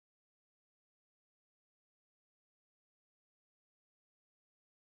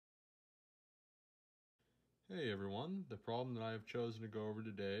Hey everyone, the problem that I have chosen to go over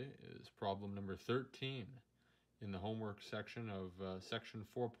today is problem number 13 in the homework section of section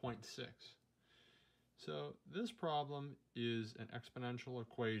 4.6. So this problem is an exponential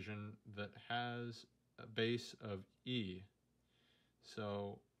equation that has a base of e.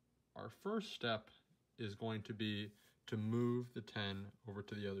 So our first step is going to be to move the 10 over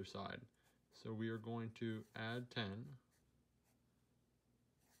to the other side. So we are going to add 10.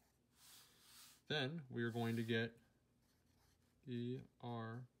 Then we are going to get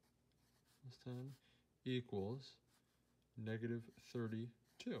ER plus 10 equals negative 32.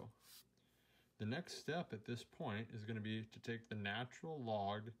 The next step at this point is going to be to take the natural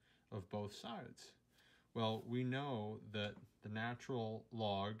log of both sides. Well, we know that the natural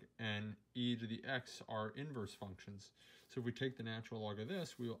log and e to the x are inverse functions. So if we take the natural log of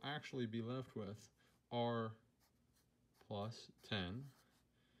this, we will actually be left with r plus 10.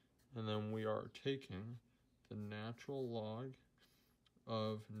 And then we are taking the natural log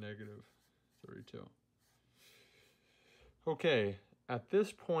of negative 32. Okay, at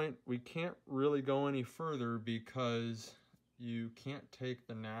this point, we can't really go any further because you can't take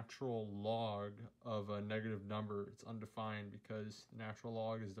the natural log of a negative number. It's undefined because natural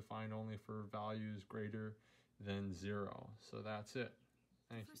log is defined only for values greater than 0. So that's it.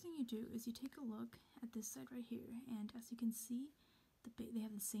 Thank you. First thing you do is you take a look at this side right here, and as you can see, they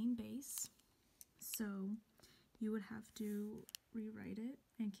have the same base. So you would have to rewrite it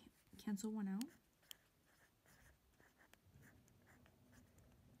and cancel one out.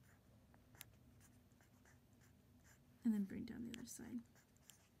 And then bring down the other side.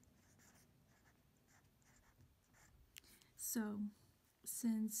 So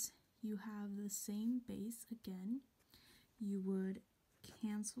since you have the same base again, you would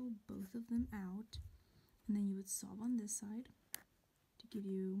cancel both of them out, and then you would solve on this side to give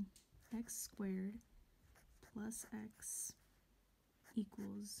you x squared plus x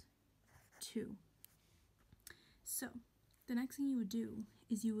equals 2. So the next thing you would do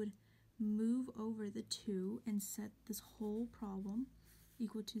is you would move over the 2 and set this whole problem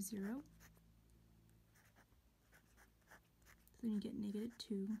equal to 0. So then you get negative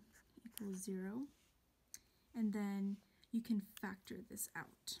 2 equals 0. And then you can factor this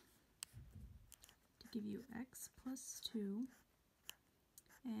out to give you x plus 2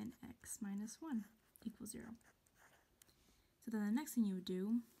 and x minus 1 equals 0. So then the next thing you would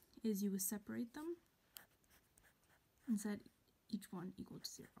do is you would separate them and set each one equal to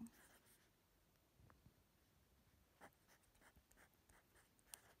 0.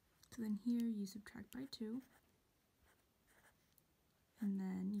 So then here you subtract by 2, and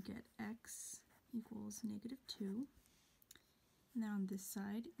then you get x equals negative 2. And then on this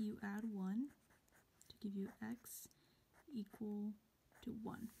side you add 1 to give you x equal to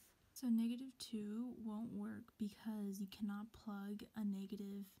 1. So negative 2 won't work because you cannot plug a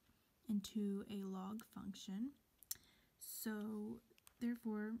negative into a log function. So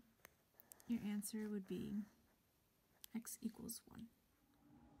therefore your answer would be x equals 1.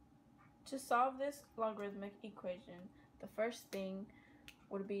 To solve this logarithmic equation, the first thing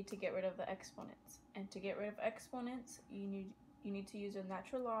would be to get rid of the exponents. And to get rid of exponents, you need to use a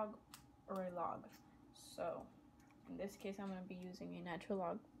natural log or a log. So in this case, I'm going to be using a natural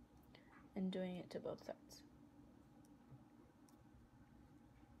log and doing it to both sides.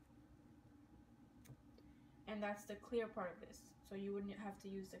 And that's the clear part of this. So you wouldn't have to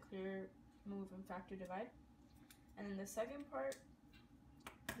use the clear, move, and factor divide. And then the second part,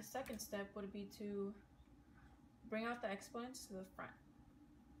 the second step would be to bring out the exponents to the front.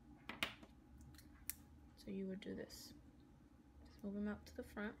 So you would do this. Just move them out to the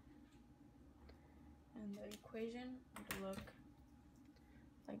front. And the equation would look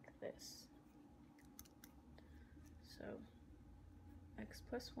like this. So x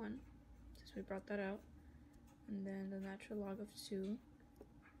plus 1, since we brought that out, and then the natural log of 2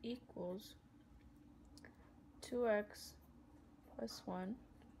 equals 2x plus 1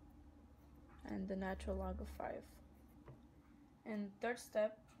 and the natural log of 5. And third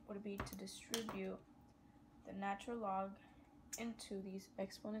step would be to distribute the natural log into these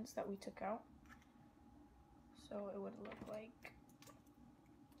exponents that we took out. So it would look like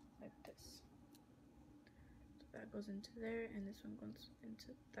this. So that goes into there, and this one goes into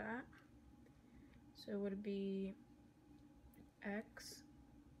that. So it would be x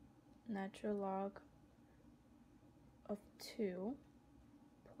natural log of 2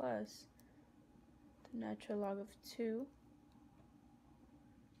 plus the natural log of 2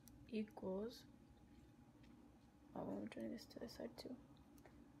 equals, I'm doing this to this side too.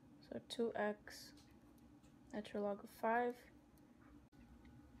 So 2x natural log of 5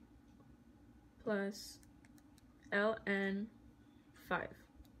 plus ln 5.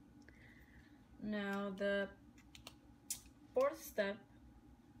 Now the fourth step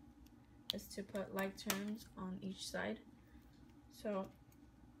is to put like terms on each side. So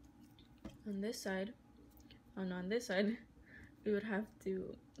on this side, we would have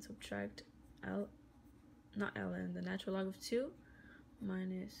to subtract the natural log of 2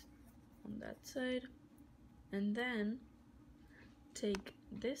 minus on that side, and then take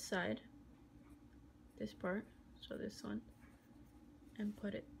this side, this part, so this one, and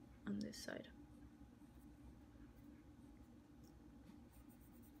put it on this side.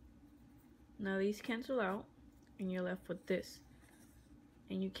 Now these cancel out and you're left with this,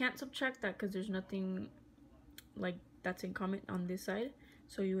 and you can't subtract that because there's nothing like that's in common on this side,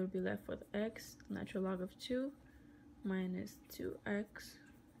 so you would be left with x natural log of 2 minus 2x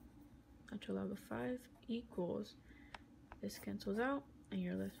natural log of 5 equals, this cancels out and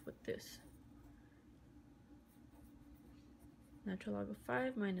you're left with this, natural log of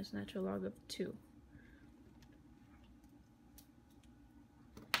 5 minus natural log of 2.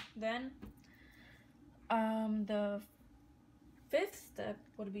 Then the fifth step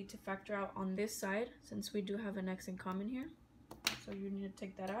would be to factor out on this side, since we do have an x in common here. So you need to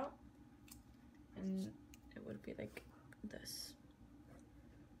take that out, and it would be like this.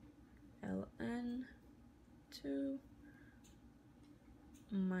 ln 2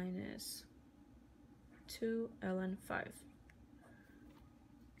 minus 2 ln 5.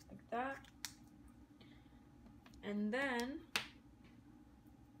 Like that. And then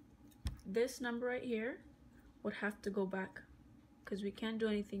this number right here would have to go back, because we can't do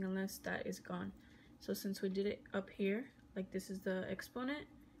anything unless that is gone. So since we did it up here, like this is the exponent,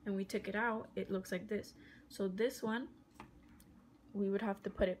 and we took it out, it looks like this. So this one, we would have to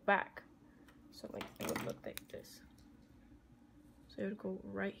put it back. So like it would look like this. So it would go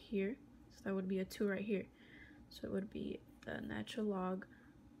right here. So that would be a 2 right here. So it would be the natural log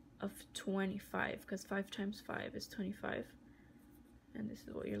of 25, because 5 times 5 is 25. And this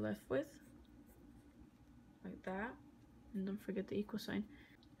is what you're left with. Like that. And don't forget the equal sign.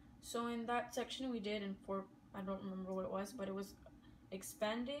 So in that section we did in 4, I don't remember what it was, but it was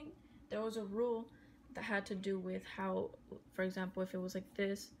expanding. There was a rule that had to do with how, for example, if it was like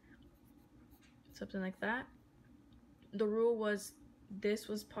this, something like that, the rule was this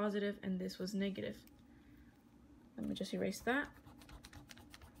was positive and this was negative. Let me just erase that.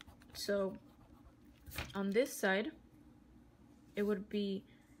 So on this side, it would be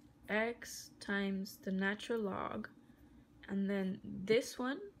x times the natural log, and then this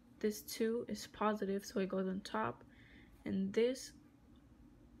one, this 2 is positive, so it goes on top, and this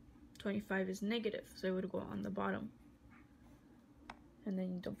 25 is negative, so it would go on the bottom. And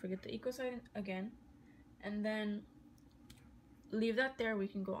then don't forget the equal sign again, and then leave that there. We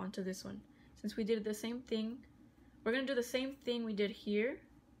can go on to this one. Since we did the same thing, we're going to do the same thing we did here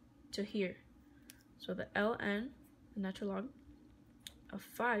to here. So the ln, the natural log of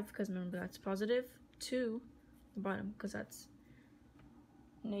 5, because remember that's positive, to the bottom, because that's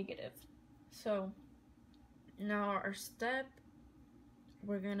negative. So now our step,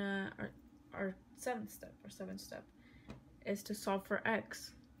 we're gonna, our seventh step is to solve for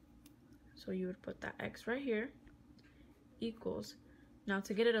x. So you would put that x right here, equals, now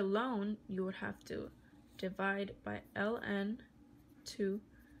to get it alone, you would have to divide by ln to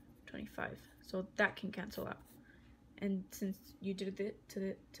 25. So that can cancel out. And since you did it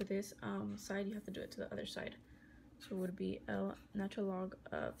to this side, you have to do it to the other side. So it would be natural log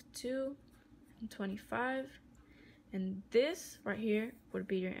of 2 and 25. And this right here would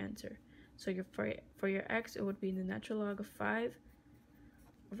be your answer. So for your x, it would be the natural log of 5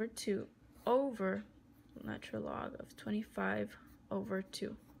 over 2 over natural log of 25 over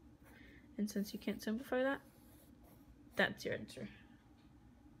 2. And since you can't simplify that, that's your answer.